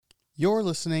You're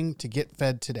listening to Get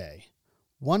Fed Today,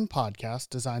 one podcast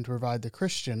designed to provide the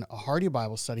Christian a hearty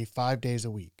Bible study 5 days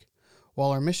a week. While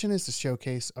our mission is to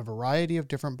showcase a variety of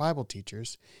different Bible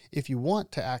teachers, if you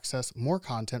want to access more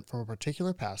content from a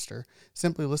particular pastor,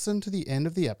 simply listen to the end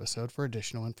of the episode for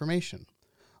additional information.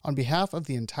 On behalf of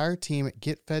the entire team at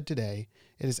Get Fed Today,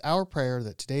 it is our prayer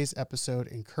that today's episode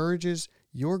encourages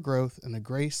your growth in the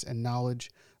grace and knowledge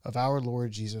of our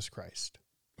Lord Jesus Christ.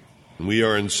 We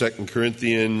are in 2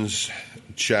 Corinthians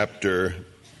chapter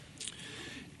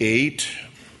 8.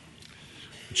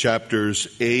 Chapters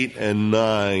 8 and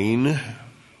 9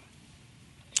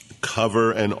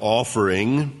 cover an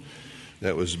offering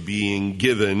that was being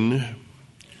given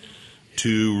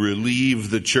to relieve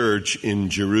the church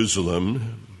in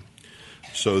Jerusalem.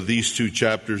 So these two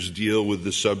chapters deal with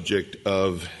the subject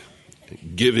of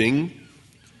giving,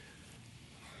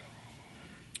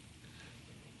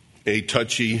 a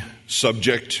touchy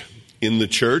subject in the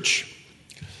church,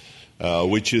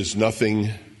 which is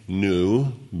nothing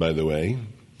new, by the way.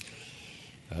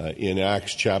 In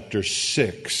Acts chapter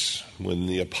 6, when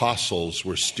the apostles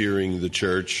were steering the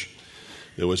church,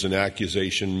 there was an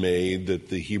accusation made that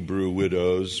the Hebrew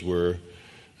widows were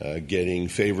getting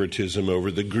favoritism over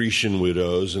the Grecian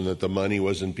widows and that the money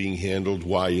wasn't being handled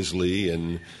wisely,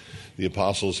 and the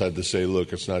apostles had to say,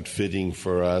 look, it's not fitting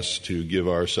for us to give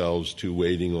ourselves to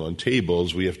waiting on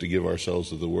tables. We have to give ourselves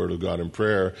to the Word of God in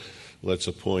prayer. Let's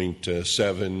appoint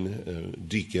 7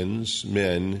 deacons,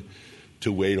 men,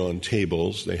 to wait on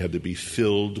tables. They had to be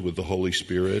filled with the Holy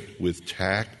Spirit, with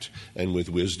tact and with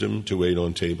wisdom to wait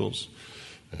on tables.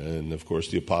 And, of course,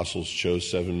 the apostles chose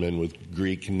 7 men with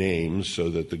Greek names so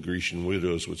that the Grecian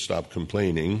widows would stop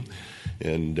complaining.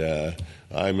 And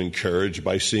I'm encouraged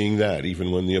by seeing that.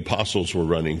 Even when the apostles were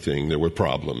running things, there were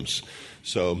problems.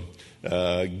 So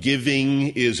giving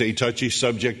is a touchy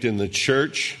subject in the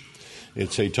church.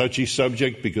 It's a touchy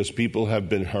subject because people have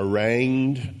been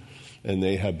harangued and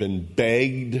they have been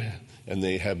begged and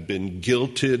they have been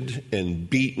guilted and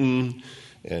beaten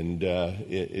and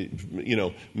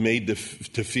made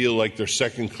to feel like they're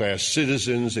second-class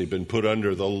citizens. They've been put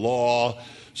under the law.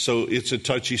 So it's a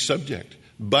touchy subject.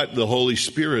 But the Holy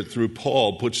Spirit, through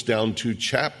Paul, puts down 2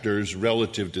 chapters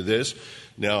relative to this.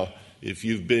 Now, if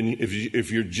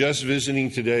you're just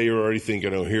visiting today, you're already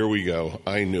thinking, oh, here we go.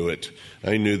 I knew it.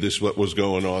 I knew what was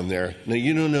going on there. Now,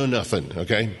 you don't know nothing,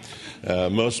 okay?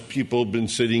 Most people have been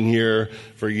sitting here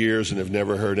for years and have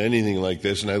never heard anything like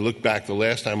this. And I look back, the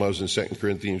last time I was in 2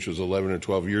 Corinthians, which was 11 or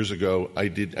 12 years ago,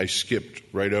 I skipped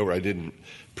right over. I didn't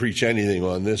preach anything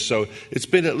on this. So it's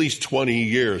been at least 20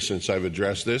 years since I've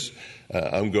addressed this.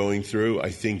 I'm going through, I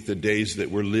think, the days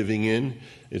that we're living in.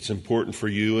 It's important for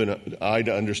you and I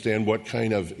to understand what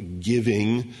kind of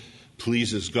giving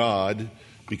pleases God,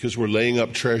 because we're laying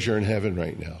up treasure in heaven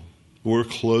right now. We're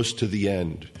close to the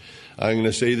end. I'm going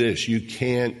to say this, you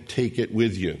can't take it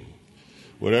with you.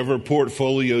 Whatever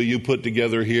portfolio you put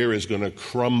together here is going to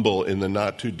crumble in the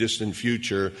not too distant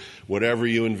future. Whatever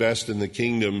you invest in the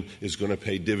kingdom is going to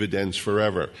pay dividends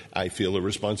forever. I feel a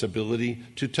responsibility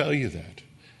to tell you that.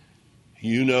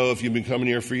 You know, if you've been coming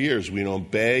here for years, we don't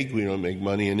beg, we don't make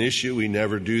money an issue, we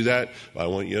never do that. I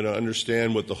want you to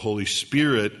understand what the Holy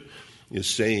Spirit is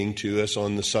saying to us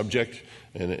on the subject.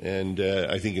 And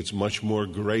I think it's much more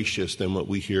gracious than what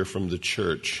we hear from the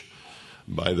church,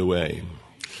 by the way.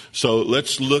 So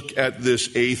let's look at this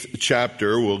 8th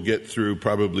chapter. We'll get through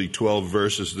probably 12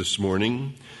 verses this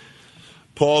morning.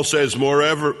 Paul says,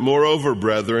 Moreover,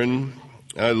 brethren,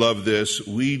 I love this,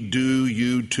 we do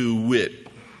you to wit.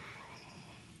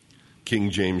 King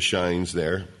James shines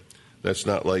there. That's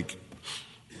not like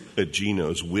at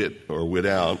Gino's wit or wit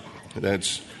out.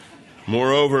 That's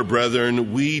moreover,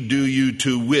 brethren, we do you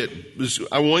to wit.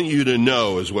 I want you to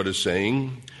know, is what it's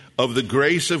saying, of the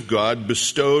grace of God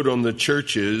bestowed on the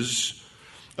churches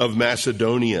of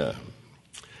Macedonia,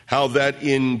 how that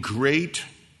in great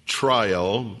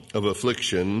trial of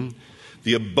affliction,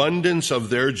 the abundance of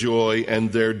their joy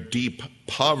and their deep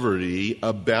poverty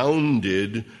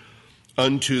abounded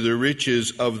unto the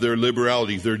riches of their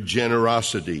liberality, their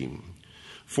generosity.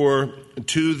 For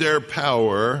to their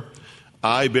power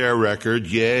I bear record,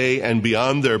 yea, and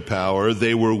beyond their power,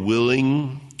 they were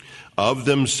willing of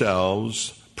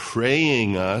themselves,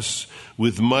 praying us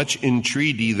with much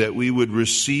entreaty that we would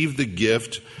receive the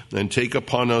gift and take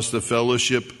upon us the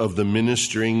fellowship of the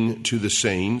ministering to the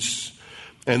saints.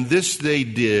 And this they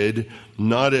did,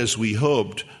 not as we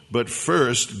hoped, but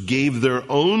first gave their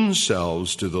own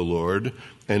selves to the Lord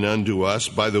and unto us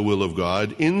by the will of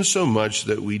God, insomuch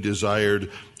that we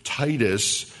desired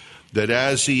Titus, that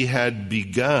as he had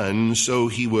begun, so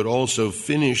he would also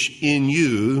finish in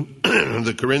you,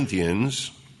 the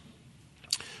Corinthians.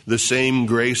 the same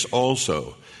grace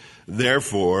also.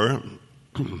 Therefore,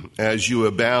 as you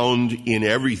abound in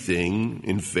everything,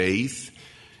 in faith,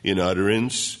 in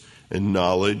utterance, in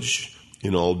knowledge,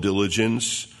 in all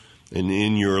diligence, and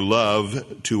in your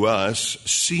love to us,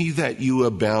 see that you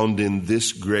abound in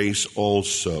this grace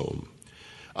also.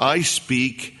 I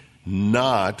speak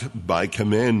not by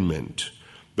commandment,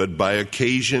 but by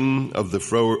occasion of the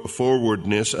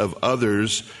forwardness of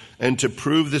others, and to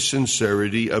prove the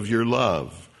sincerity of your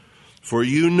love. For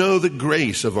you know the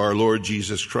grace of our Lord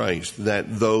Jesus Christ, that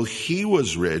though he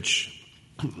was rich,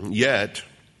 yet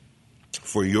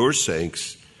for your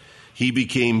sakes he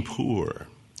became poor,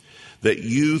 that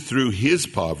you through his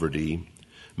poverty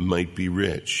might be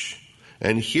rich.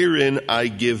 And herein I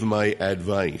give my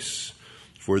advice.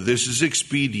 For this is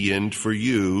expedient for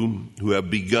you who have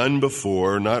begun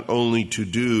before, not only to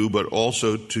do, but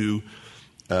also to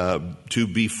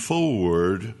be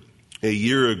forward a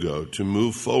year ago, to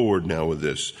move forward now with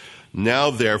this. Now,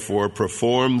 therefore,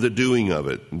 perform the doing of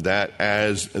it, that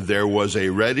as there was a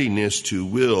readiness to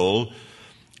will,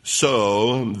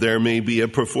 so there may be a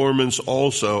performance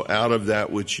also out of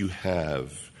that which you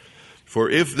have. For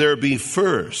if there be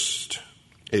first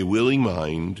a willing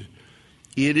mind,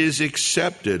 it is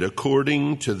accepted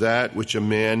according to that which a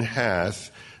man hath,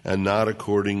 and not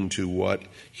according to what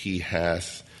he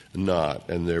hath not.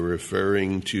 And they're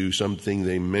referring to something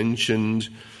they mentioned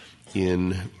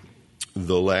in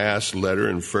the last letter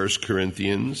in 1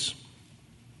 Corinthians,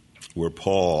 where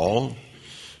Paul,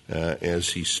 as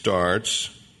he starts,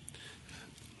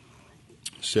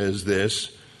 says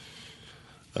this,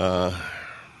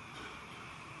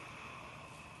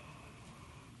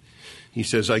 he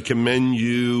says, I commend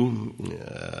you,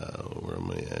 where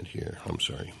am I at here? I'm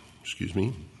sorry, excuse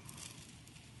me.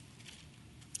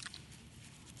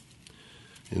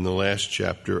 In the last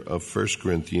chapter of 1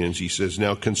 Corinthians, he says,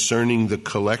 now concerning the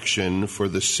collection for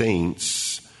the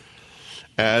saints,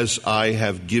 as I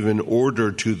have given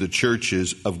order to the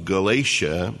churches of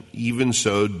Galatia, even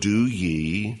so do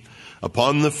ye.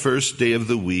 Upon the first day of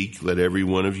the week, let every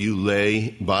one of you lay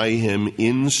by him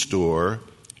in store,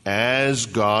 as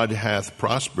God hath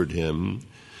prospered him,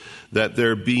 that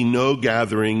there be no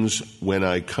gatherings when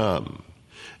I come.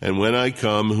 And when I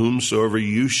come, whomsoever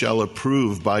you shall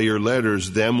approve by your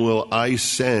letters, them will I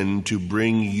send to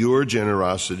bring your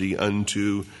generosity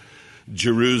unto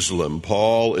Jerusalem.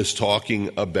 Paul is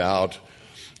talking about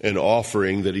an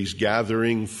offering that he's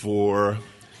gathering for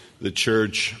the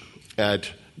church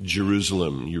at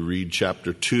Jerusalem. You read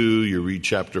chapter 2, you read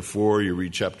chapter 4, you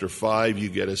read chapter 5, you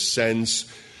get a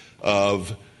sense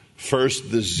of first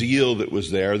the zeal that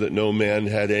was there, that no man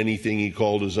had anything he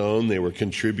called his own. They were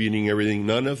contributing everything.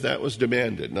 None of that was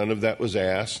demanded. None of that was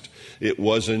asked. It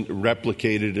wasn't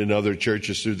replicated in other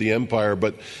churches through the empire,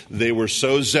 but they were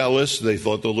so zealous. They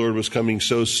thought the Lord was coming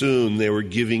so soon. They were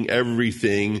giving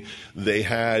everything they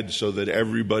had so that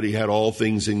everybody had all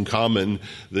things in common.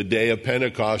 The day of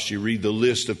Pentecost, you read the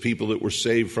list of people that were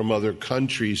saved from other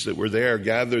countries that were there,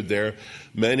 gathered there.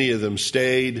 Many of them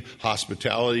stayed.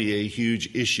 Hospitality, a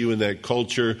huge issue in that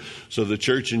culture. So the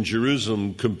church in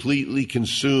Jerusalem completely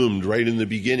consumed right in the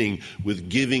beginning with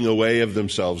giving away of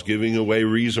themselves, giving away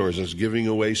resources, giving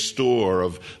away store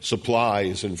of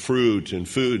supplies and fruit and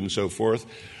food and so forth.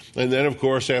 And then, of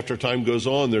course, after time goes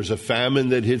on, there's a famine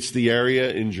that hits the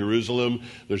area in Jerusalem.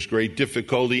 There's great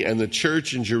difficulty, and the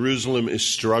church in Jerusalem is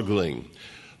struggling.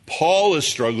 Paul is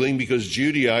struggling because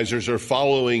Judaizers are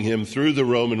following him through the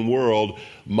Roman world,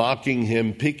 mocking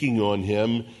him, picking on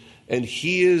him, and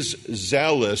he is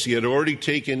zealous. He had already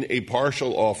taken a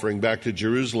partial offering back to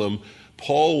Jerusalem.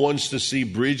 Paul wants to see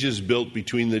bridges built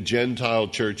between the Gentile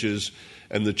churches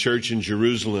and the church in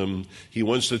Jerusalem. He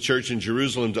wants the church in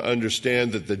Jerusalem to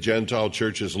understand that the Gentile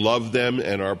churches love them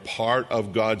and are part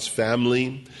of God's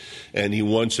family. And he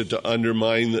wants it to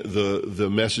undermine the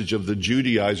message of the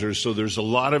Judaizers. So there's a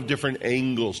lot of different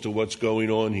angles to what's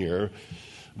going on here.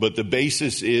 But the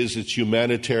basis is it's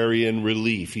humanitarian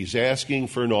relief. He's asking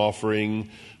for an offering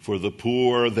for the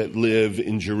poor that live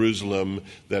in Jerusalem,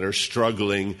 that are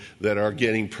struggling, that are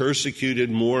getting persecuted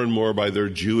more and more by their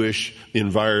Jewish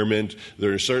environment.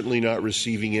 They're certainly not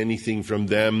receiving anything from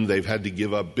them. They've had to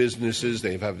give up businesses.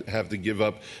 They have to give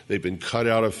up. They've been cut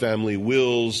out of family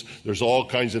wills. There's all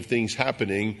kinds of things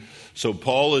happening. So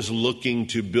Paul is looking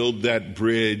to build that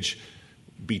bridge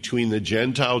between the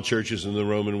Gentile churches in the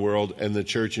Roman world and the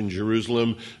church in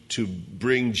Jerusalem to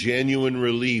bring genuine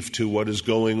relief to what is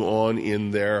going on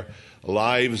in their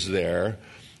lives there.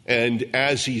 And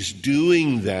as he's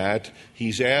doing that,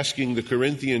 he's asking the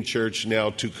Corinthian church now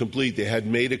to complete. They had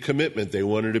made a commitment. They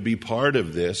wanted to be part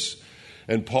of this.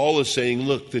 And Paul is saying,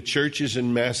 look, the churches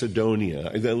in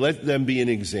Macedonia, let them be an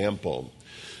example.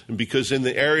 And because in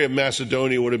the area of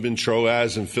Macedonia would have been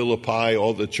Troas and Philippi,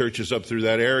 all the churches up through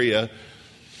that area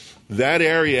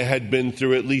had been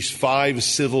through at least 5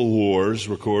 civil wars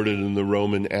recorded in the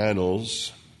Roman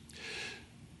annals.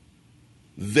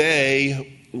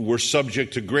 They were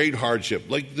subject to great hardship,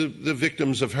 like the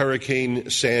victims of Hurricane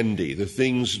Sandy. The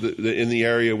things in the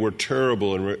area were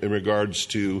terrible in regards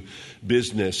to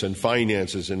business and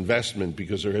finances, investment,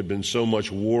 because there had been so much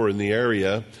war in the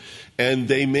area. And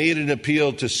they made an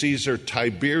appeal to Caesar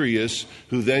Tiberius,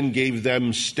 who then gave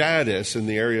them status in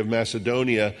the area of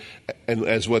Macedonia and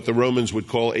as what the Romans would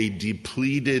call a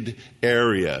depleted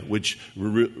area, which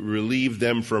relieved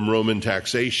them from Roman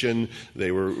taxation.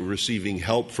 They were receiving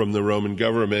help from the Roman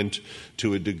government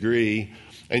to a degree.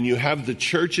 And you have the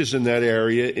churches in that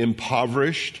area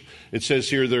impoverished. It says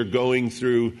here they're going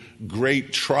through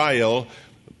great trial.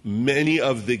 Many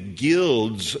of the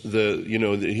guilds,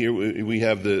 here we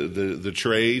have the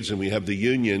trades and we have the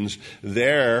unions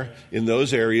there in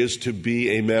those areas. To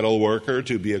be a metal worker,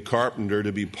 to be a carpenter,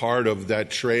 to be part of that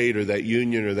trade or that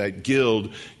union or that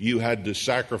guild, you had to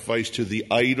sacrifice to the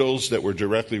idols that were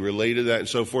directly related to that and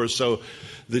so forth. So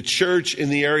the church in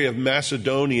the area of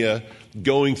Macedonia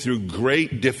going through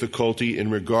great difficulty in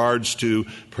regards to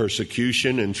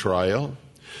persecution and trial,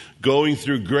 going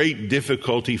through great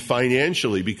difficulty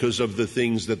financially because of the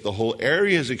things that the whole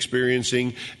area is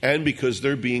experiencing and because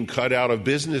they're being cut out of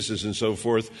businesses and so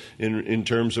forth in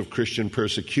terms of Christian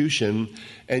persecution.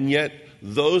 And yet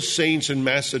those saints in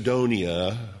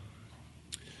Macedonia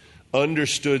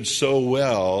understood so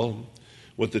well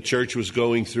what the church was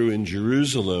going through in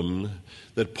Jerusalem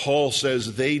that Paul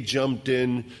says they jumped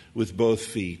in with both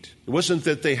feet. It wasn't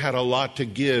that they had a lot to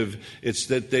give, it's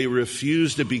that they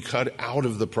refused to be cut out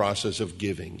of the process of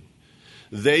giving.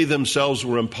 They themselves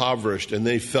were impoverished and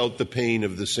they felt the pain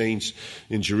of the saints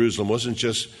in Jerusalem. It wasn't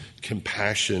just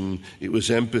compassion, it was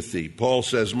empathy. Paul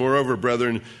says, moreover,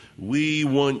 brethren, we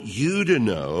want you to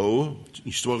know,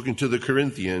 he's talking to the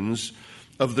Corinthians,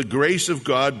 of the grace of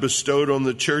God bestowed on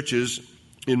the churches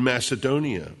in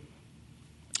Macedonia.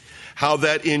 How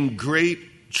that in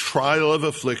great trial of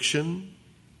affliction,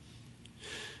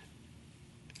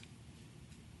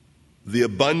 the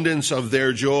abundance of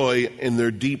their joy and their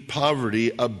deep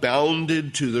poverty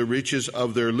abounded to the riches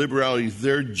of their liberality,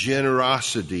 their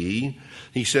generosity.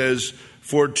 He says,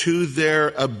 for to their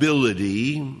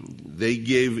ability, they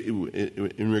gave,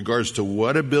 in regards to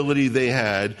what ability they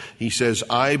had, he says,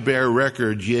 I bear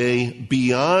record, yea,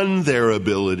 beyond their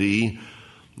ability,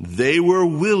 they were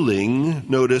willing,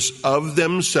 notice, of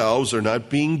themselves. They're not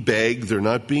being begged. They're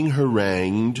not being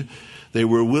harangued. They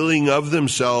were willing of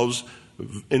themselves.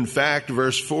 In fact,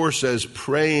 verse 4 says,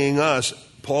 praying us.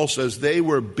 Paul says they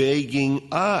were begging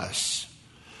us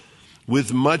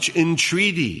with much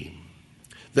entreaty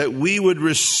that we would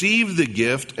receive the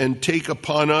gift and take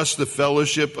upon us the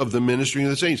fellowship of the ministry of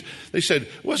the saints. They said,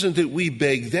 it wasn't that we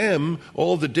begged them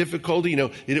all the difficulty.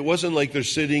 It wasn't like they're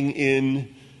sitting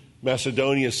in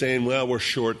Macedonia saying, well, we're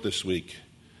short this week.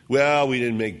 Well, we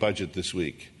didn't make budget this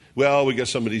week. Well, we got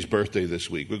somebody's birthday this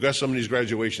week. We got somebody's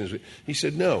graduation this week. He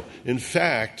said, no. In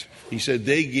fact, he said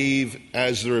they gave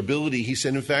as their ability. He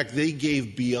said, in fact, they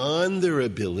gave beyond their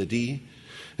ability.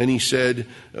 And he said,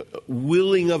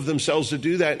 willing of themselves to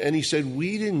do that. And he said,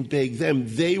 we didn't beg them.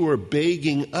 They were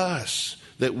begging us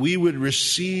that we would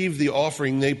receive the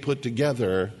offering they put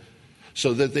together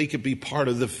so that they could be part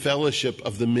of the fellowship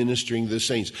of the ministering of the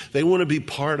saints. They want to be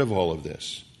part of all of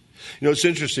this. It's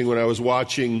interesting when I was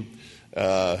watching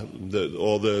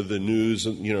all the news,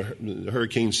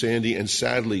 Hurricane Sandy, and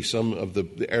sadly some of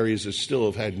the areas that still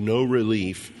have had no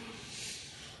relief.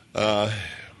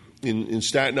 In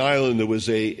Staten Island, there was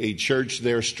a church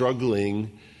there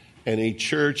struggling, and a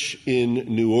church in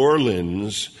New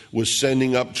Orleans was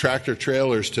sending up tractor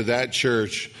trailers to that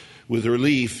church with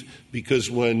relief,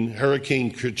 because when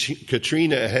Hurricane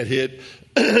Katrina had hit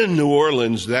New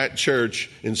Orleans, that church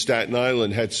in Staten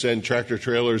Island had sent tractor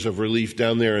trailers of relief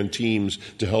down there in teams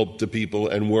to help the people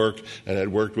and had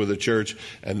worked with a church.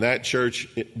 And that church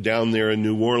down there in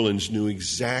New Orleans knew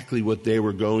exactly what they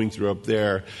were going through up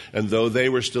there. And though they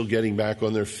were still getting back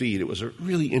on their feet, it was a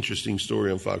really interesting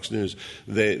story on Fox News.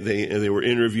 They were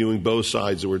interviewing both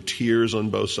sides. There were tears on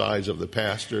both sides of the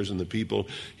pastors and the people.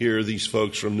 Here are these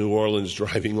folks from New Orleans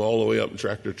driving all the way up in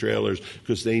tractor trailers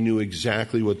because they knew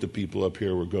exactly what the people up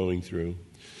here were going through.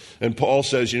 And Paul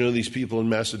says, these people in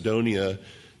Macedonia,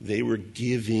 they were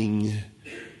giving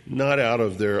not out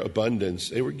of their abundance.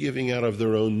 They were giving out of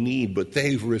their own need, but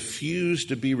they refused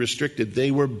to be restricted. They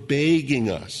were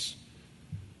begging us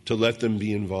to let them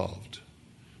be involved.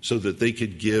 so that they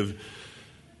could give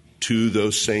to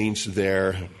those saints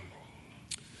there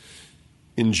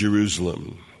in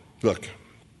Jerusalem. Look,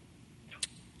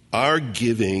 our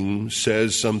giving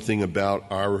says something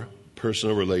about our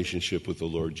personal relationship with the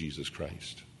Lord Jesus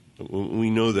Christ. We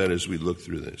know that as we look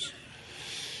through this.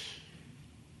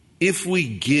 If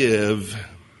we give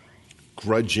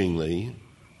grudgingly,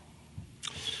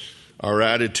 our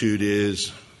attitude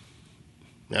is,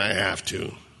 I have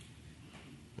to.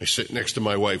 I sit next to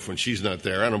my wife when she's not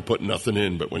there. I don't put nothing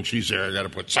in, but when she's there, I got to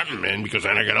put something in because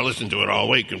then I got to listen to it all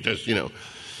week and just,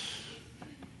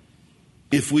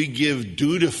 If we give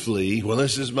dutifully, well,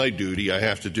 this is my duty, I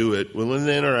have to do it. Well, and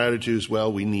then our attitude is,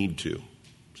 well, we need to,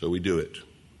 so we do it.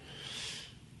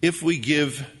 If we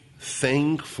give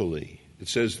thankfully, it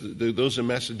says those in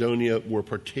Macedonia were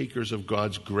partakers of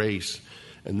God's grace,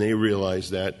 and they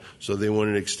realized that, so they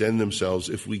wanted to extend themselves.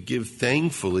 If we give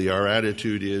thankfully, our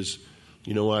attitude is,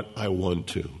 you know what, I want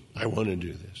to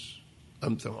do this.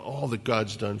 All that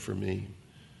God's done for me.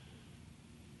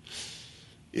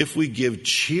 If we give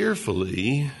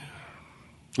cheerfully,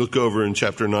 look over in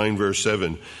chapter 9, verse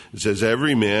 7. It says,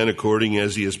 every man according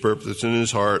as he has purpose in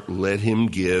his heart, let him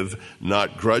give,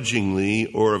 not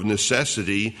grudgingly or of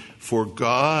necessity, for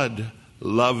God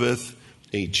loveth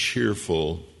a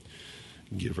cheerful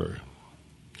giver.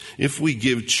 If we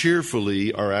give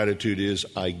cheerfully, our attitude is,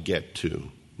 I get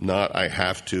to. Not I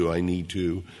have to, I need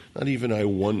to. Not even I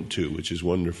want to, which is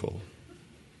wonderful.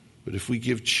 But if we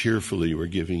give cheerfully, we're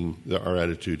giving, our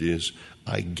attitude is,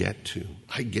 I get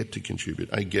to contribute.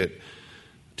 I get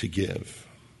to give.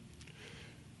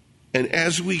 And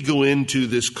as we go into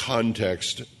this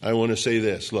context, I want to say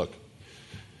this. Look,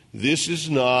 this is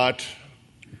not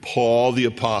Paul the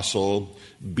Apostle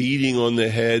beating on the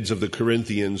heads of the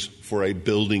Corinthians for a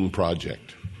building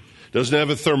project. Doesn't have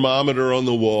a thermometer on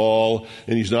the wall,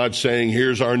 and he's not saying,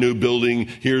 here's our new building,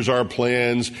 here's our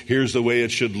plans, here's the way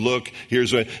it should look,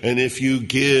 and if you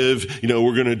give,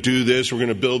 we're going to do this, we're going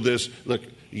to build this. Look,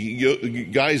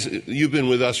 guys, you've been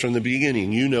with us from the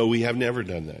beginning. You know we have never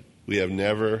done that. We have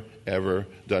never, ever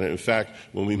done it. In fact,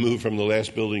 when we moved from the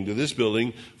last building to this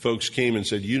building, folks came and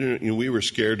said, we were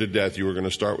scared to death you were going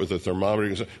to start with a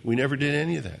thermometer. We never did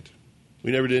any of that.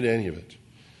 We never did any of it.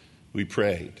 We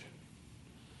prayed.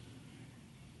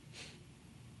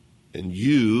 And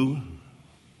you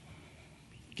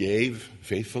gave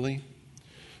faithfully.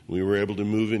 We were able to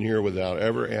move in here without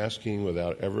ever asking,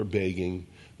 without ever begging.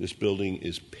 This building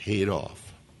is paid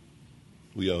off.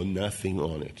 We owe nothing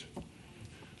on it.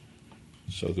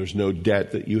 So there's no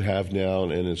debt that you have now,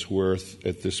 and it's worth,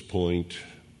 at this point,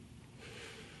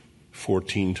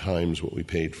 14 times what we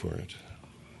paid for it.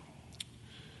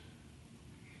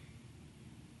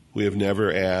 We have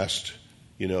never asked,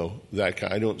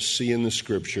 I don't see in the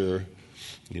Scripture,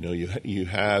 you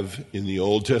have in the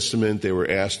Old Testament, they were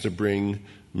asked to bring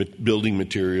building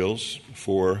materials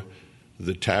for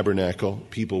the tabernacle.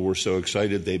 People were so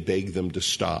excited they begged them to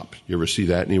stop. You ever see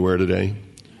that anywhere today?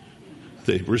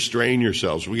 They restrain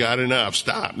yourselves. We got enough.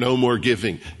 Stop. No more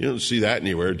giving. You don't see that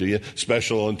anywhere, do you?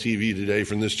 Special on TV today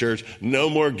from this church. No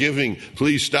more giving.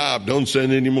 Please stop. Don't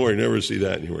send any more. You never see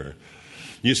that anywhere.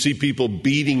 You see people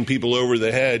beating people over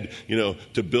the head,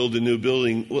 to build a new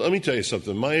building. Well, let me tell you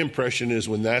something. My impression is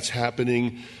when that's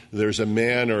happening, there's a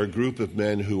man or a group of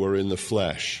men who are in the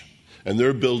flesh, and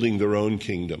they're building their own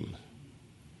kingdom.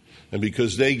 And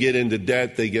because they get into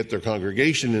debt, they get their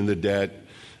congregation into debt,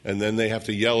 and then they have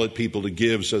to yell at people to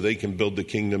give so they can build the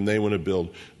kingdom they want to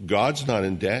build. God's not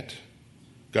in debt.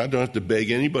 God don't have to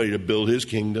beg anybody to build his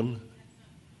kingdom.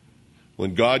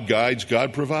 When God guides,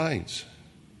 God provides.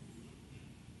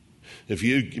 If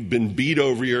you've been beat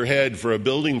over your head for a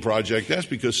building project, that's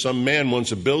because some man wants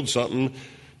to build something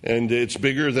and it's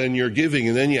bigger than your giving.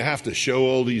 And then you have to show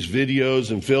all these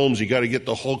videos and films. You got to get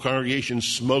the whole congregation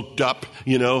smoked up,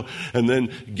 and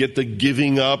then get the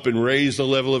giving up and raise the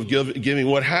level of giving.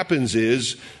 What happens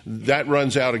is that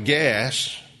runs out of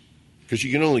gas because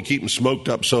you can only keep them smoked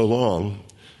up so long.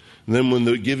 And then when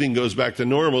the giving goes back to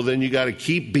normal, then you got to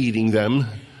keep beating them,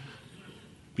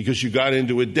 because you got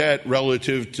into a debt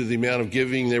relative to the amount of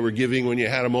giving they were giving when you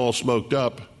had them all smoked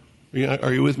up.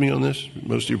 Are you with me on this?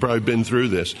 Most of you have probably been through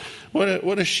this.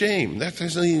 What a shame. That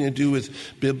has nothing to do with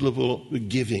biblical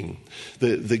giving.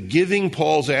 The giving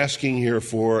Paul's asking here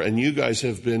for, and you guys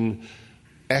have been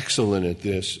excellent at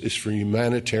this, is for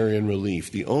humanitarian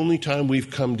relief. The only time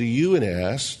we've come to you and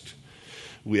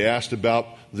we asked about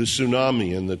the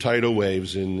tsunami and the tidal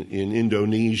waves in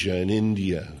Indonesia and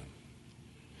India.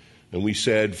 And we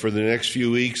said for the next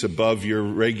few weeks, above your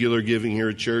regular giving here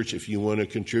at church, if you want to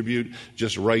contribute,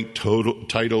 just write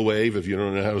tidal wave. If you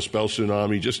don't know how to spell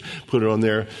tsunami, just put it on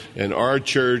there. And our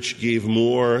church gave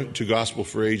more to Gospel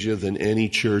for Asia than any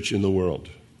church in the world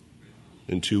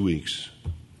in 2 weeks.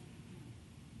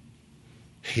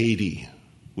 Haiti,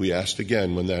 we asked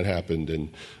again when that happened,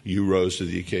 and you rose to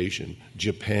the occasion.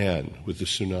 Japan with the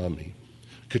tsunami.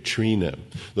 Katrina.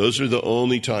 Those are the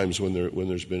only times when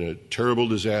there's been a terrible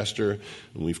disaster,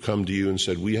 and we've come to you and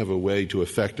said, we have a way to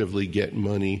effectively get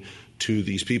money to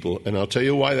these people. And I'll tell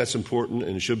you why that's important,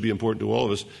 and it should be important to all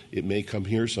of us. It may come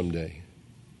here someday.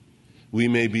 We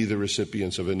may be the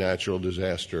recipients of a natural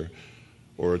disaster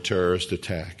or a terrorist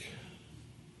attack.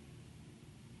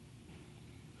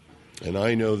 And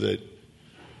I know that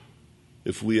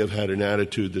if we have had an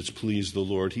attitude that's pleased the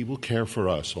Lord, He will care for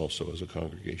us also as a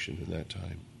congregation in that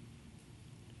time.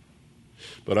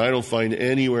 But I don't find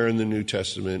anywhere in the New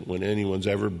Testament when anyone's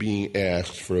ever being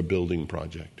asked for a building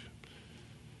project.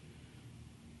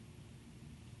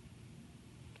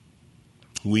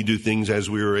 We do things as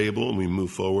we are able, and we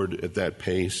move forward at that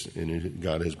pace, and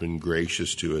God has been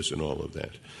gracious to us in all of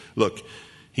that. Look,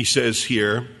 he says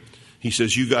here,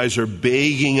 you guys are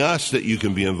begging us that you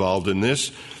can be involved in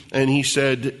this. And he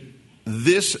said,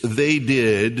 this they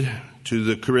did to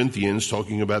the Corinthians,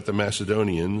 talking about the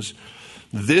Macedonians,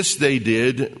 this they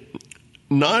did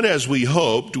not as we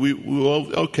hoped.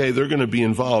 Okay, they're going to be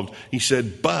involved. He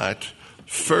said, but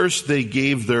first they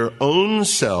gave their own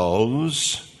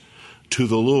selves to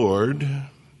the Lord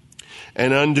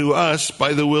and unto us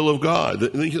by the will of God.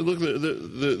 Look,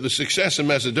 the success in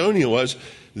Macedonia was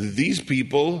these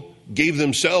people gave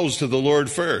themselves to the Lord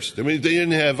first. I mean, they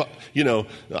didn't have,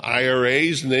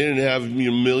 IRAs, and they didn't have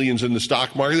millions in the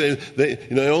stock market.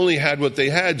 They only had what they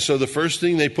had. So the first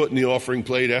thing they put in the offering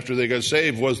plate after they got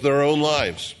saved was their own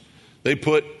lives. They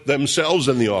put themselves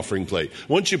in the offering plate.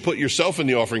 Once you put yourself in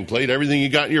the offering plate, everything you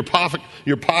got in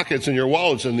your pockets and your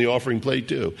wallets in the offering plate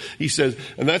too. He says,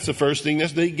 and that's the first thing,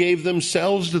 they gave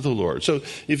themselves to the Lord. So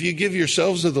if you give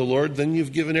yourselves to the Lord, then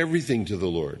you've given everything to the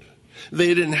Lord.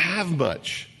 They didn't have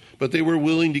much, but they were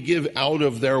willing to give out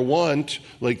of their want,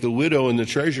 like the widow in the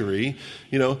treasury.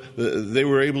 They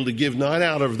were able to give not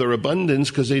out of their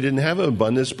abundance because they didn't have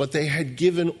abundance, but they had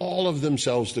given all of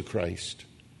themselves to Christ.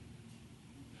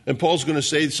 And Paul's going to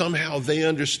say somehow they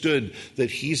understood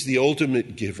that He's the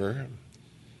ultimate giver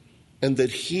and that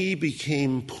He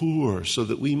became poor so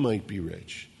that we might be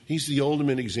rich. He's the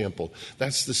ultimate example.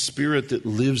 That's the Spirit that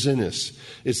lives in us.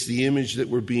 It's the image that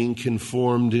we're being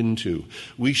conformed into.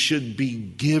 We should be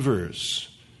givers,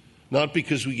 not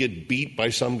because we get beat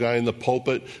by some guy in the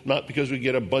pulpit, not because we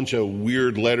get a bunch of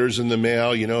weird letters in the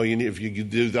mail. If you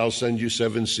do, they'll send you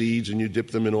 7 seeds and you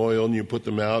dip them in oil and you put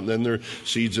them out, and then they're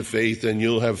seeds of faith, and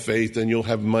you'll have faith and you'll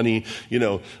have money.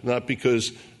 Not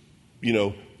because,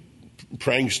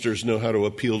 pranksters know how to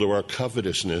appeal to our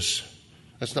covetousness.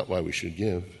 That's not why we should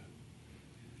give.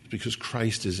 Because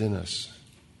Christ is in us,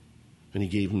 and He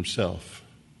gave Himself.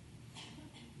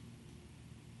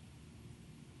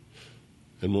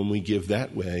 And when we give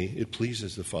that way, it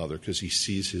pleases the Father because He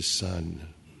sees His Son.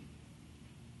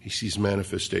 He sees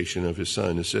manifestation of His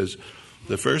Son. It says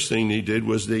the first thing they did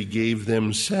was they gave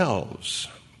themselves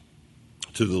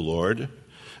to the Lord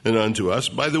and unto us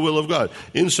by the will of God,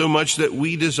 insomuch that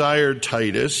we desired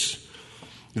Titus,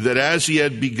 that as he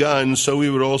had begun, so he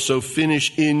would also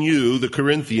finish in you, the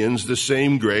Corinthians, the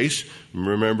same grace.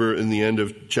 Remember in the end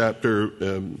of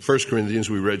 1 Corinthians,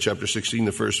 we read chapter 16,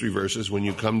 the first 3 verses. When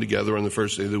you come together on the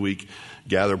first day of the week,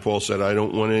 gather, Paul said, I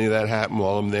don't want any of that happen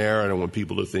while I'm there. I don't want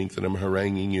people to think that I'm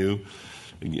haranguing you,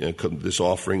 this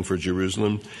offering for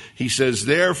Jerusalem. He says,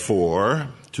 therefore,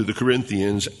 to the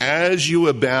Corinthians, as you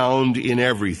abound in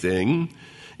everything,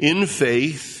 in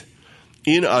faith,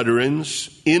 in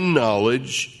utterance, in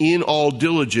knowledge, in all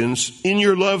diligence, in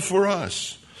your love for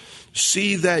us,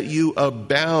 see that you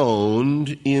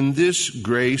abound in this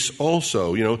grace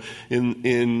also.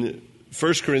 In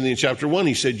 1 Corinthians chapter 1,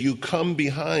 he said, you come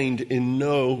behind in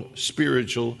no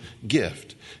spiritual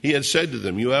gift. He had said to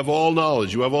them, you have all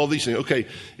knowledge, you have all these things. Okay,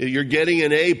 you're getting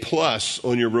an A+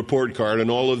 on your report card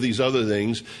and all of these other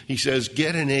things. He says,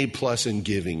 get an A+ in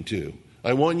giving too.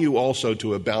 I want you also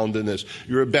to abound in this.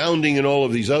 You're abounding in all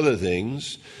of these other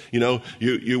things.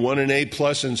 You want an A+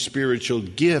 in spiritual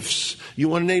gifts. You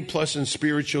want an A+ in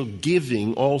spiritual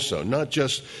giving also. Not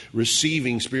just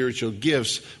receiving spiritual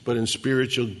gifts, but in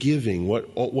spiritual giving.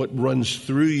 What runs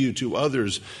through you to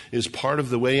others is part of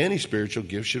the way any spiritual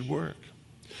gift should work.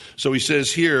 So he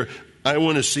says here, I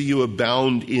want to see you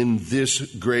abound in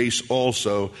this grace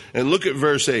also. And look at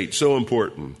verse 8, so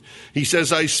important. He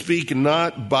says, I speak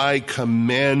not by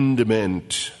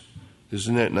commandment.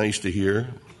 Isn't that nice to hear?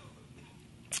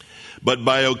 But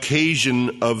by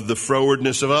occasion of the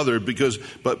frowardness of others,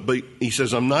 but he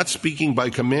says, I'm not speaking by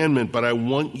commandment, but I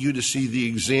want you to see the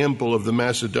example of the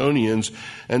Macedonians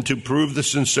and to prove the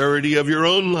sincerity of your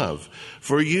own love.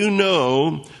 For you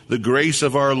know the grace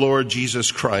of our Lord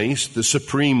Jesus Christ, the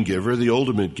supreme giver, the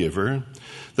ultimate giver,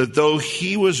 that though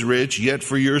he was rich, yet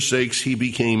for your sakes he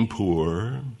became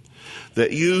poor,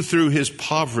 that you through his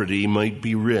poverty might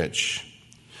be rich.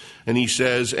 And he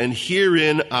says, and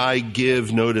herein I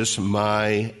give, notice,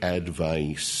 my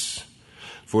advice.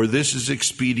 For this is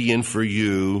expedient for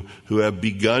you who have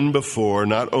begun before,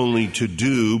 not only to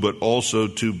do, but also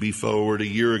to be forward. A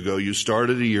year ago, you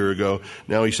started a year ago.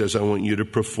 Now he says, I want you to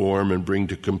perform and bring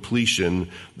to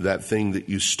completion that thing that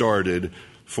you started.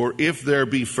 For if there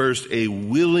be first a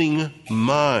willing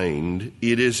mind,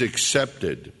 it is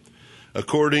accepted.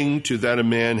 According to that a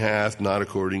man hath, not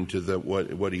according to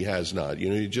what he has not.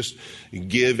 You just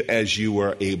give as you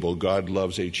are able. God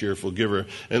loves a cheerful giver.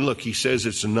 And look, he says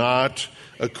it's not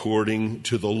according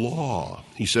to the law.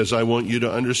 He says, I want you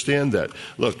to understand that.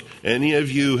 Look, any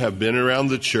of you have been around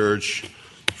the church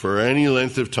for any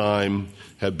length of time,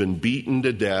 have been beaten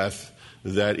to death,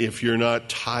 that if you're not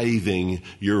tithing,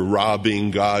 you're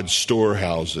robbing God's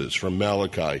storehouses. From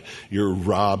Malachi, you're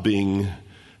robbing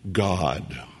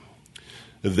God.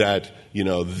 That,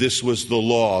 this was the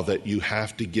law, that you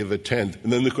have to give a tenth.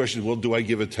 And then the question is, well, do I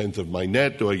give a tenth of my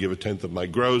net? Do I give a tenth of my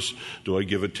gross? Do I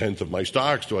give a tenth of my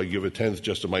stocks? Do I give a tenth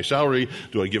just of my salary?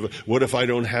 What if I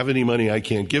don't have any money? I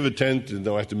can't give a tenth, and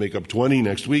though I have to make up 20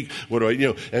 next week. What do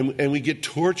I, and we get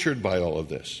tortured by all of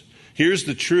this. Here's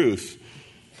the truth.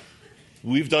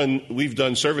 We've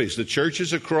done surveys. The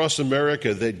churches across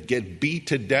America that get beat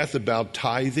to death about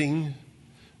tithing,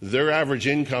 their average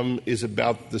income is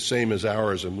about the same as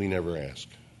ours, and we never ask.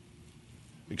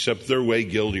 Except they're way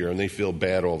guiltier, and they feel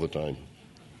bad all the time.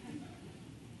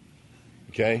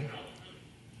 Okay?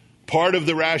 Part of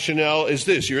the rationale is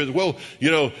this. Tithing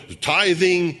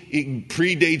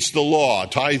predates the law.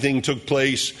 Tithing took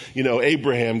place,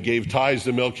 Abraham gave tithes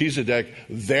to Melchizedek.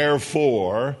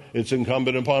 Therefore, it's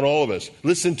incumbent upon all of us.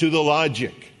 Listen to the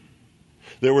logic.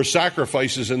 There were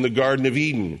sacrifices in the Garden of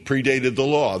Eden, predated the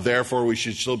law. Therefore, we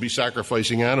should still be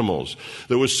sacrificing animals.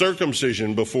 There was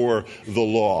circumcision before the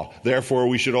law. Therefore,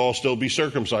 we should all still be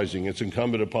circumcising. It's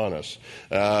incumbent upon us.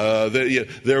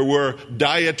 There were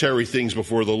dietary things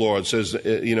before the law. It says,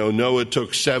 Noah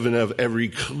took 7 of every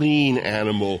clean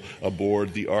animal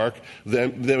aboard the ark.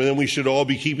 Then we should all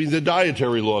be keeping the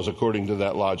dietary laws according to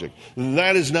that logic.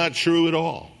 That is not true at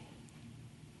all.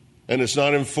 And it's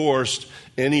not enforced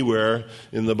anywhere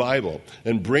in the Bible.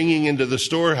 And bringing into the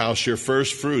storehouse your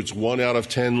first fruits, 1 out of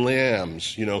 10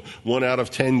 lambs, 1 out of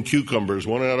 10 cucumbers,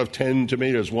 1 out of 10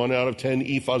 tomatoes, 1 out of 10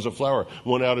 ephahs of flour,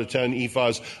 1 out of 10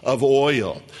 ephahs of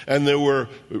oil. And there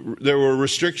were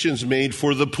restrictions made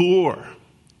for the poor.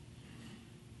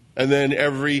 And then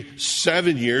every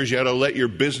 7 years, you had to let your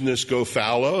business go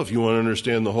fallow, if you want to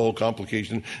understand the whole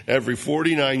complication. Every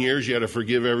 49 years, you had to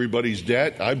forgive everybody's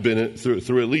debt. I've been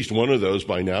through at least one of those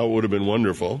by now. It would have been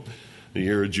wonderful. The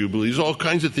year of Jubilees, all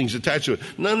kinds of things attached to it.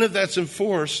 None of that's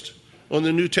enforced on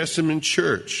the New Testament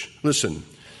church. Listen,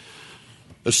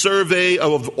 a survey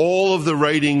of all of the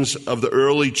writings of the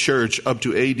early church up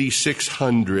to AD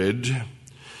 600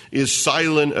 is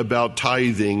silent about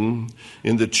tithing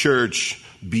in the church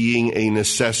being a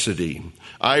necessity.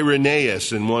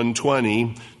 Irenaeus in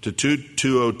 120 to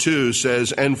 202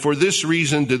 says, and for this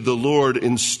reason did the Lord,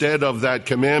 instead of that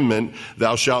commandment,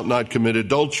 thou shalt not commit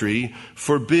adultery,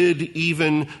 forbid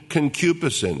even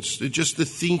concupiscence. Just the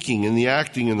thinking and the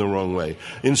acting in the wrong way.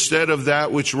 Instead of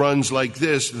that which runs like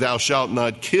this, thou shalt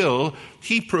not kill,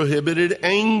 he prohibited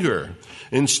anger.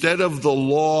 Instead of the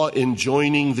law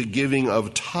enjoining the giving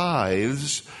of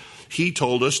tithes, he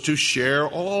told us to share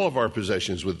all of our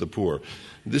possessions with the poor.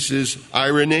 This is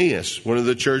Irenaeus, one of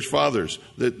the church fathers,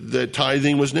 that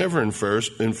tithing was never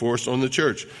enforced on the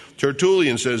church.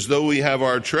 Tertullian says, though we have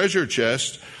our treasure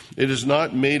chest, it is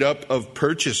not made up of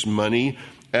purchase money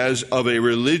as of a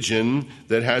religion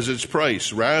that has its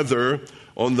price. Rather,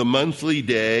 on the monthly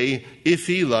day, if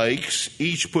he likes,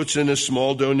 each puts in a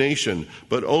small donation,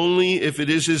 but only if it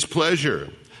is his pleasure,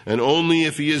 and only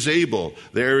if he is able.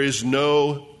 There is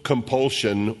no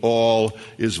compulsion, all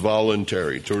is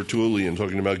voluntary. Tertullian,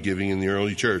 talking about giving in the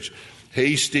early church.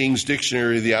 Hastings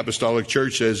Dictionary of the Apostolic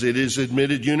Church says, it is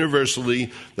admitted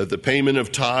universally that the payment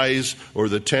of tithes or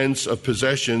the tenths of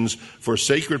possessions for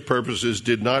sacred purposes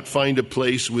did not find a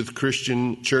place with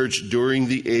Christian church during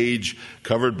the age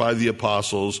covered by the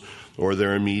apostles or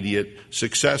their immediate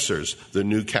successors. The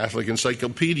New Catholic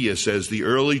Encyclopedia says the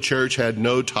early church had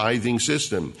no tithing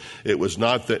system. It was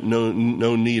not that no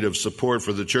need of support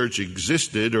for the church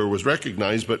existed or was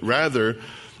recognized, but rather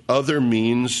other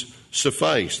means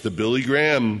suffice. The Billy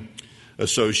Graham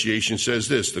Association says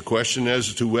this: the question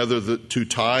as to whether to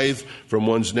tithe from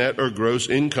one's net or gross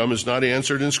income is not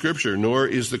answered in Scripture, nor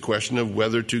is the question of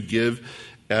whether to give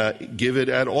it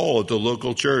at all at the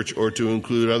local church or to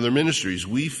include other ministries.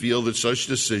 We feel that such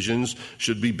decisions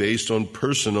should be based on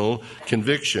personal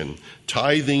conviction.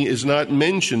 Tithing is not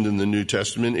mentioned in the New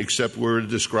Testament except where it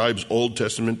describes Old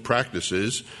Testament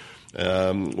practices,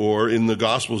 or in the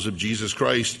Gospels of Jesus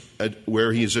Christ,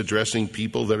 where he is addressing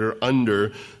people that are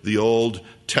under the Old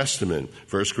Testament.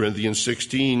 1 Corinthians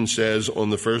 16 says, on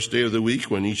the first day of the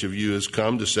week, when each of you has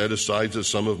come to set aside a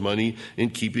sum of money in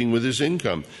keeping with his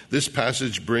income. This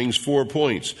passage brings 4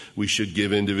 points. We should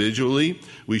give individually,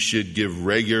 we should give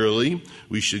regularly,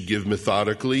 we should give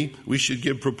methodically, we should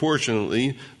give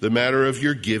proportionately. The matter of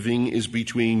your giving is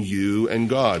between you and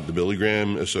God. The Billy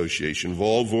Graham Association,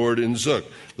 Volvord and Zook,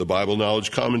 the Bible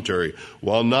Knowledge Commentary.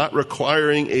 While not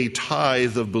requiring a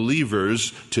tithe of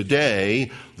believers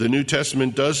today, the New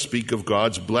Testament does speak of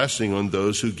God's blessing on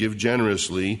those who give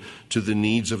generously to the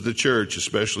needs of the church,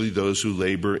 especially those who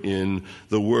labor in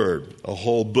the Word. A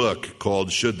whole book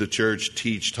called Should the Church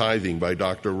Teach Tithing by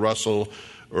Dr. Russell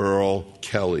Earl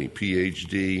Kelly,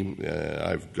 Ph.D.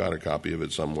 I've got a copy of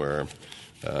it somewhere.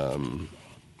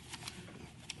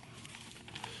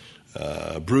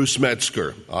 Bruce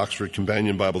Metzger, Oxford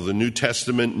Companion Bible. The New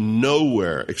Testament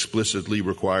nowhere explicitly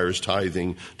requires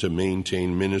tithing to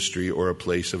maintain ministry or a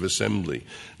place of assembly.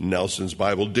 Nelson's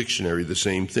Bible Dictionary, the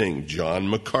same thing. John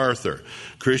MacArthur.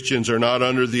 Christians are not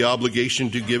under the obligation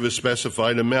to give a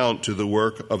specified amount to the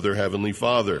work of their Heavenly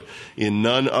Father. In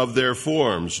none of their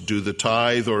forms do the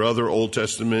tithe or other Old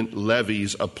Testament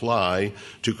levies apply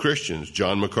to Christians.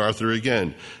 John MacArthur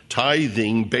again.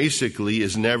 Tithing basically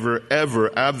is never,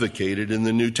 ever advocated in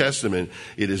the New Testament.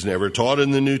 It is never taught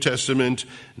in the New Testament,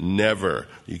 never.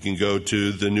 You can go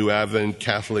to the New Advent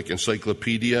Catholic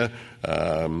Encyclopedia.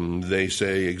 They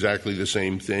say exactly the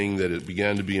same thing, that it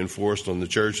began to be enforced on the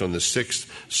church on the 6th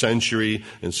century.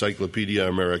 Encyclopedia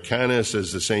Americana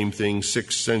says the same thing,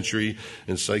 6th century.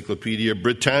 Encyclopedia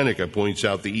Britannica points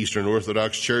out the Eastern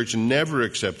Orthodox Church never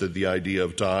accepted the idea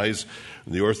of tithes.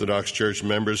 The Orthodox Church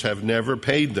members have never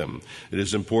paid them. It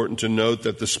is important to note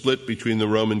that the split between the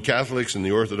Roman Catholics and the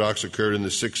Orthodox occurred in the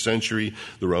 6th century.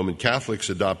 The Roman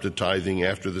Catholics adopted tithing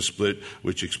after the split,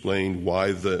 which explained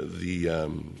why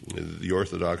the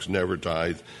Orthodox never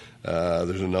tithe.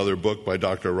 There's another book by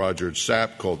Dr. Roger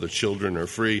Sapp called The Children Are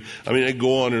Free. I mean, I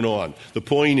go on and on. The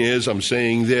point is, I'm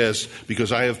saying this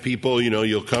because I have people,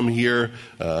 you'll come here,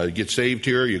 get saved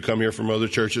here, you come here from other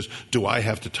churches. Do I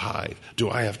have to tithe?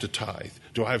 Do I have to tithe?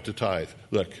 Do I have to tithe?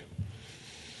 Look,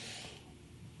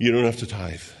 you don't have to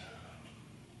tithe.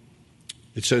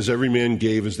 It says every man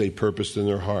gave as they purposed in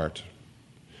their heart.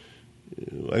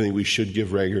 I think we should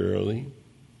give regularly.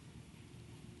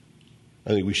 I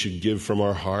think we should give from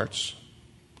our hearts.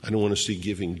 I don't want to see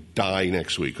giving die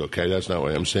next week, okay? That's not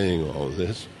why I'm saying all of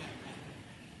this.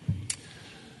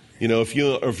 If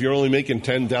you're only making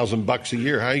 $10,000 a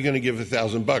year, how are you going to give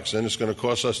 $1,000? Then it's going to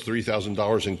cost us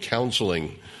 $3,000 in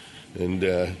counseling, and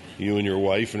you and your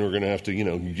wife, and we're going to have to,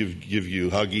 give you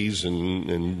Huggies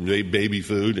and baby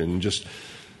food and just.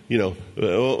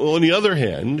 On the other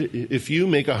hand, if you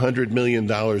make $100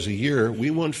 million a year,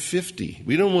 we want 50.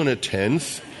 We don't want a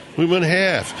tenth. We want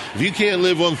half. If you can't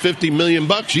live on $50 million,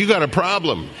 you got a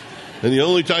problem. And the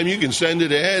only time you can send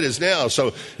it ahead is now.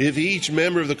 So if each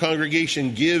member of the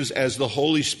congregation gives as the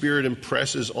Holy Spirit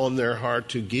impresses on their heart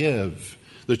to give,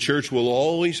 the church will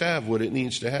always have what it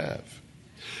needs to have.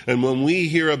 And when we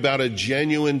hear about a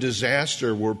genuine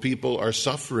disaster where people are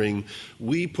suffering,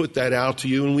 we put that out to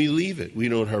you and we leave it. We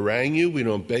don't harangue you. We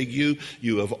don't beg you.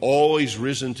 You have always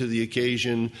risen to the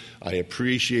occasion. I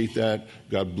appreciate that.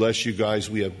 God bless you guys.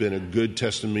 We have been a good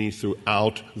testimony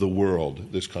throughout the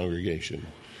world, this congregation.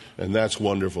 And that's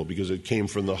wonderful because it came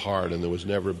from the heart and there was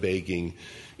never begging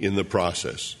in the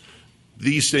process.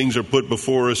 These things are put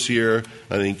before us here.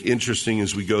 I think interesting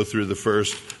as we go through the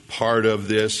first part of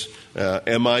this.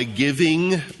 Am I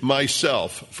giving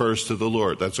myself first to the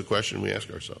Lord? That's a question we ask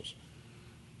ourselves.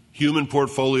 Human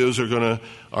portfolios are going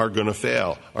to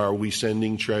fail. Are we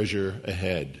sending treasure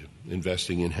ahead,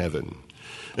 investing in heaven?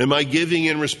 Am I giving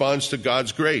in response to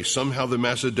God's grace? Somehow the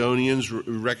Macedonians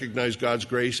recognize God's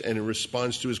grace and in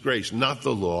response to his grace, not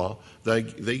the law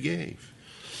that they gave.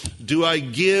 Do I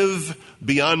give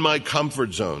beyond my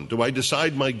comfort zone? Do I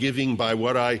decide my giving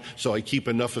by so I keep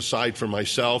enough aside for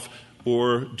myself?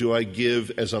 Or do I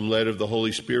give as I'm led of the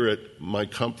Holy Spirit? My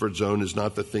comfort zone is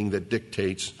not the thing that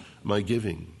dictates my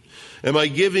giving. Am I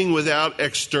giving without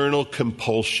external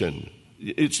compulsion?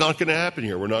 It's not going to happen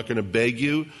here. We're not going to beg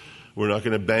you. We're not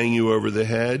going to bang you over the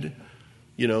head.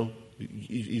 You know, if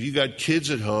you got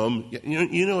kids at home,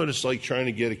 you know what it's like trying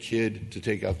to get a kid to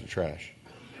take out the trash.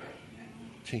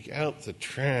 Take out the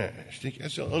trash.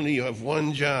 That's only you have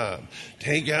one job.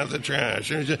 Take out the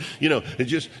trash.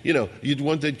 You'd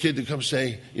want that kid to come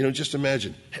say, just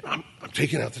imagine, hey, I'm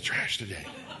taking out the trash today.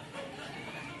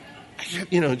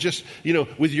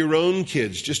 With your own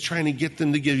kids, just trying to get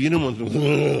them to give. You don't want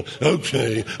them,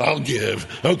 okay, I'll give.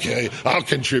 Okay, I'll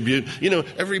contribute.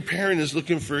 Every parent is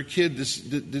looking for a kid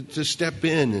to step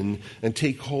in and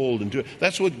take hold and do it.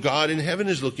 That's what God in heaven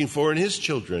is looking for in his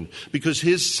children. Because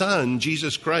his son,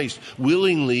 Jesus Christ,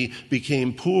 willingly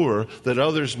became poor that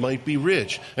others might be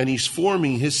rich. And he's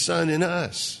forming his son in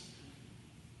us.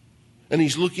 And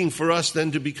he's looking for us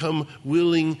then to become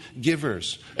willing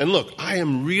givers. And look, I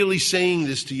am really saying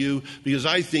this to you because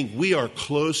I think we are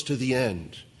close to the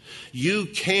end. You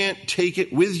can't take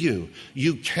it with you.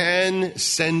 You can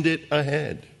send it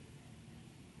ahead.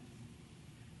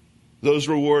 Those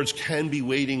rewards can be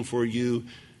waiting for you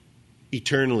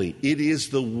eternally. It is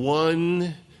the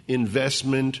one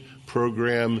investment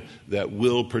program that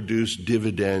will produce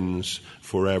dividends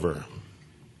forever.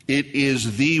 It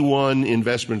is the one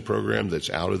investment program that's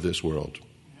out of this world.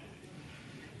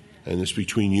 And it's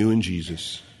between you and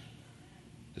Jesus.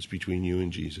 It's between you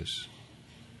and Jesus.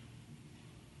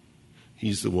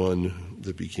 He's the one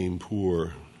that became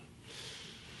poor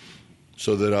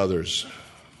so that others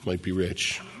might be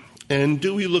rich. And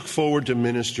do we look forward to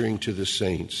ministering to the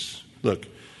saints? Look,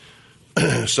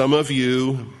 some of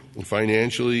you,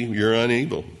 financially, you're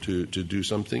unable to do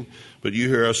something. But you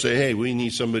hear us say, hey, we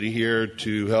need somebody here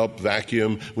to help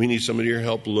vacuum. We need somebody here to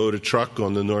help load a truck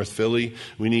on the North Philly.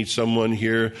 We need someone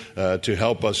here to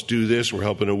help us do this. We're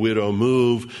helping a widow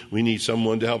move. We need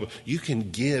someone to help. You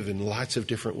can give in lots of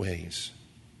different ways.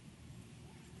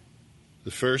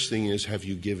 The first thing is, have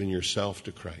you given yourself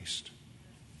to Christ?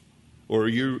 Or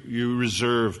you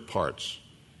reserve parts.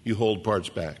 You hold parts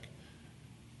back.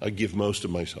 I give most of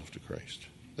myself to Christ.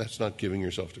 That's not giving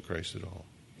yourself to Christ at all.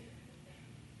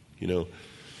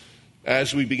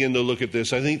 As we begin to look at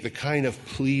this, I think the kind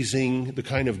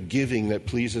of giving that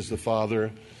pleases the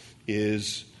Father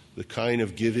is the kind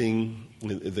of giving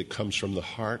that comes from the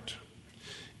heart.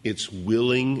 It's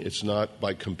willing. It's not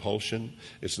by compulsion.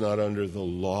 It's not under the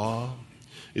law.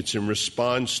 It's in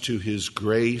response to his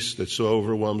grace that so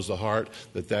overwhelms the heart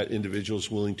that individual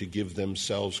is willing to give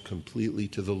themselves completely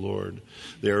to the Lord.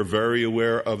 They are very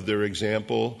aware of their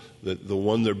example, that the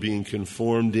one they're being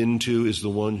conformed into is the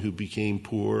one who became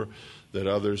poor, that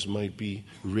others might be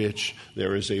rich.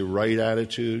 There is a right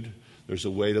attitude. There's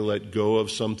a way to let go of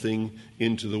something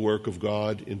into the work of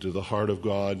God, into the heart of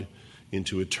God,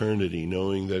 into eternity,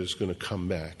 knowing that it's going to come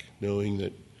back, knowing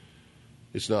that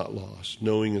it's not lost,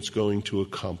 knowing it's going to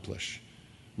accomplish.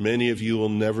 Many of you will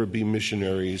never be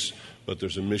missionaries, but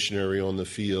there's a missionary on the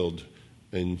field,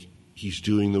 and he's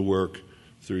doing the work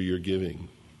through your giving.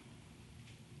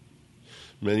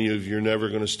 Many of you are never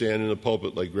going to stand in a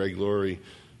pulpit like Greg Laurie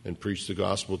and preach the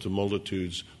gospel to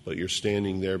multitudes, but you're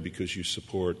standing there because you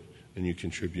support and you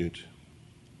contribute.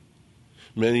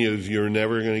 Many of you are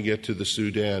never going to get to the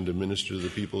Sudan to minister to the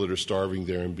people that are starving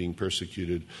there and being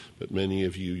persecuted, but many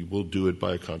of you will do it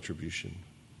by a contribution.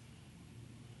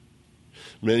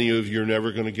 Many of you are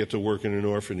never going to get to work in an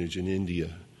orphanage in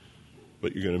India,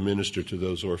 but you're going to minister to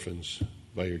those orphans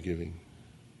by your giving.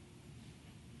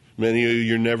 Many of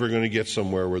you are never going to get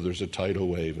somewhere where there's a tidal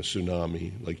wave, a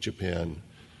tsunami, like Japan,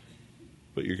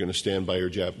 but you're going to stand by your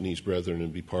Japanese brethren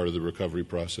and be part of the recovery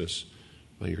process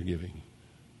by your giving.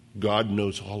 God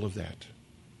knows all of that.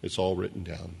 It's all written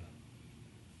down.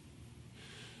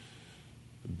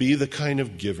 Be the kind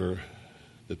of giver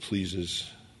that pleases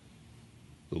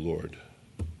the Lord.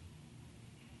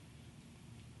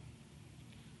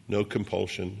 No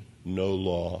compulsion, no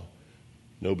law,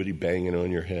 nobody banging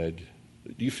on your head.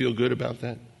 Do you feel good about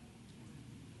that?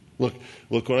 Look,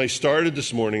 when I started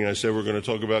this morning, I said we're going to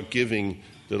talk about giving.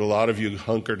 Did a lot of you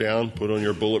hunker down, put on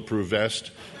your bulletproof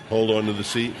vest, hold on to the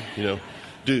seat,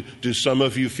 Do some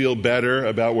of you feel better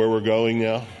about where we're going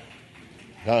now?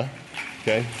 Huh?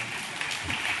 Okay.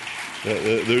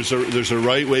 There's a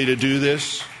right way to do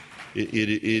this.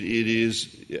 It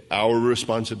is our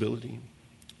responsibility.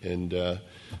 And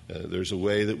there's a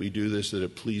way that we do this that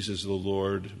it pleases the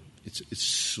Lord. It's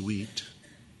sweet.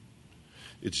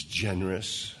 It's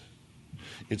generous.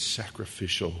 It's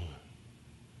sacrificial.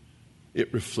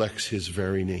 It reflects his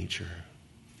very nature.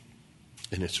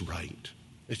 And it's right.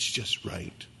 It's just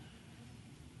right.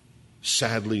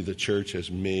 Sadly, the church has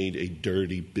made a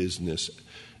dirty business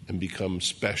and become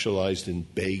specialized in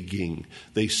begging.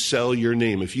 They sell your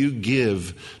name. If you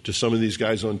give to some of these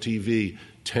guys on TV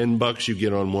 $10, you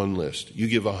get on one list. You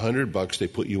give $100, they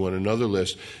put you on another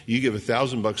list. You give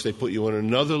 $1,000, they put you on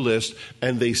another list,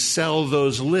 and they sell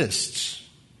those lists.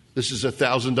 This is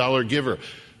 $1,000 giver.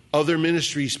 Other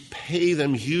ministries pay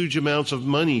them huge amounts of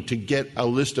money to get a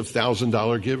list of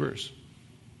 $1,000 givers.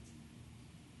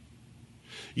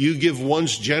 You give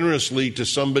once generously to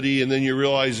somebody, and then you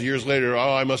realize years later,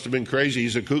 oh, I must have been crazy,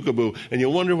 he's a kookaboo. And you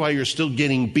wonder why you're still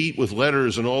getting beat with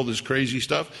letters and all this crazy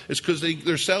stuff. It's because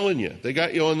they're selling you. They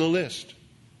got you on the list.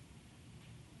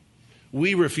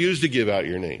 We refuse to give out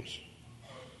your names.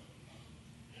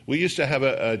 We used to have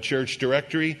a church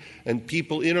directory, and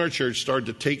people in our church started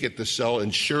to take it to sell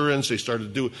insurance. They started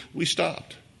to do it. We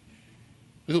stopped.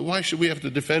 Why should we have to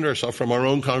defend ourselves from our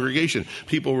own congregation?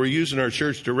 People were using our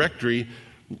church directory,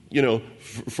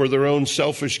 for their own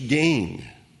selfish gain.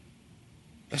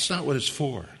 That's not what it's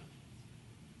for.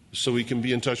 So we can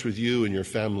be in touch with you and your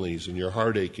families and your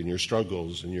heartache and your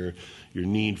struggles and your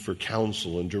need for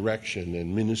counsel and direction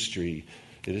and ministry.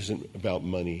 It isn't about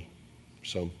money.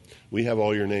 So we have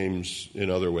all your names in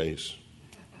other ways.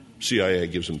 CIA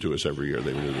gives them to us every year.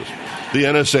 They do this. The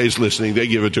NSA is listening. They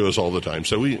give it to us all the time.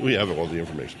 So we have all the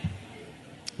information.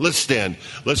 Let's stand.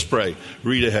 Let's pray.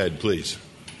 Read ahead, please.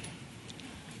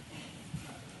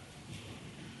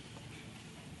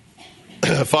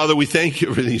 Father, we thank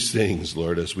you for these things,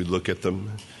 Lord, as we look at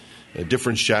them.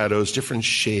 Different shadows, different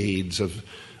shades of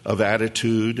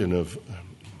attitude and of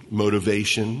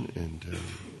motivation, and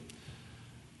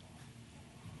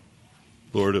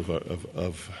Lord,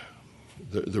 of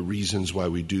the reasons why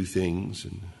we do things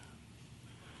and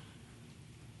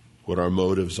what our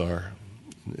motives are.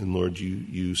 And Lord,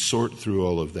 you sort through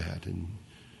all of that, and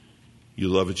you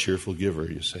love a cheerful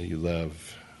giver. You say you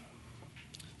love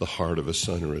the heart of a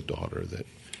son or a daughter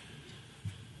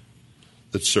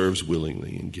that serves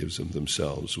willingly and gives them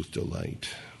themselves with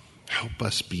delight. Help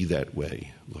us be that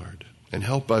way, Lord. And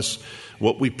help us,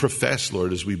 what we profess,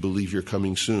 Lord, as we believe you're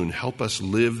coming soon. Help us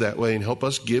live that way and help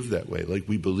us give that way like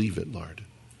we believe it, Lord.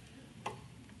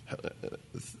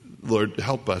 Lord,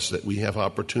 help us that we have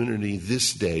opportunity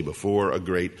this day before a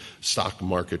great stock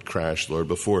market crash, Lord,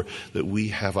 before that we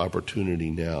have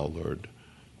opportunity now, Lord,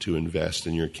 to invest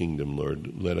in your kingdom,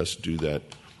 Lord. Let us do that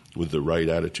with the right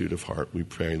attitude of heart. We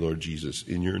pray, Lord Jesus,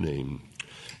 in your name.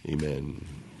 Amen.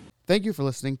 Thank you for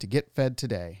listening to Get Fed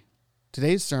Today.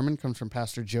 Today's sermon comes from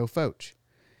Pastor Joe Focht.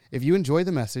 If you enjoy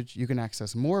the message, you can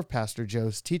access more of Pastor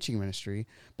Joe's teaching ministry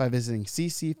by visiting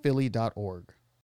ccphilly.org.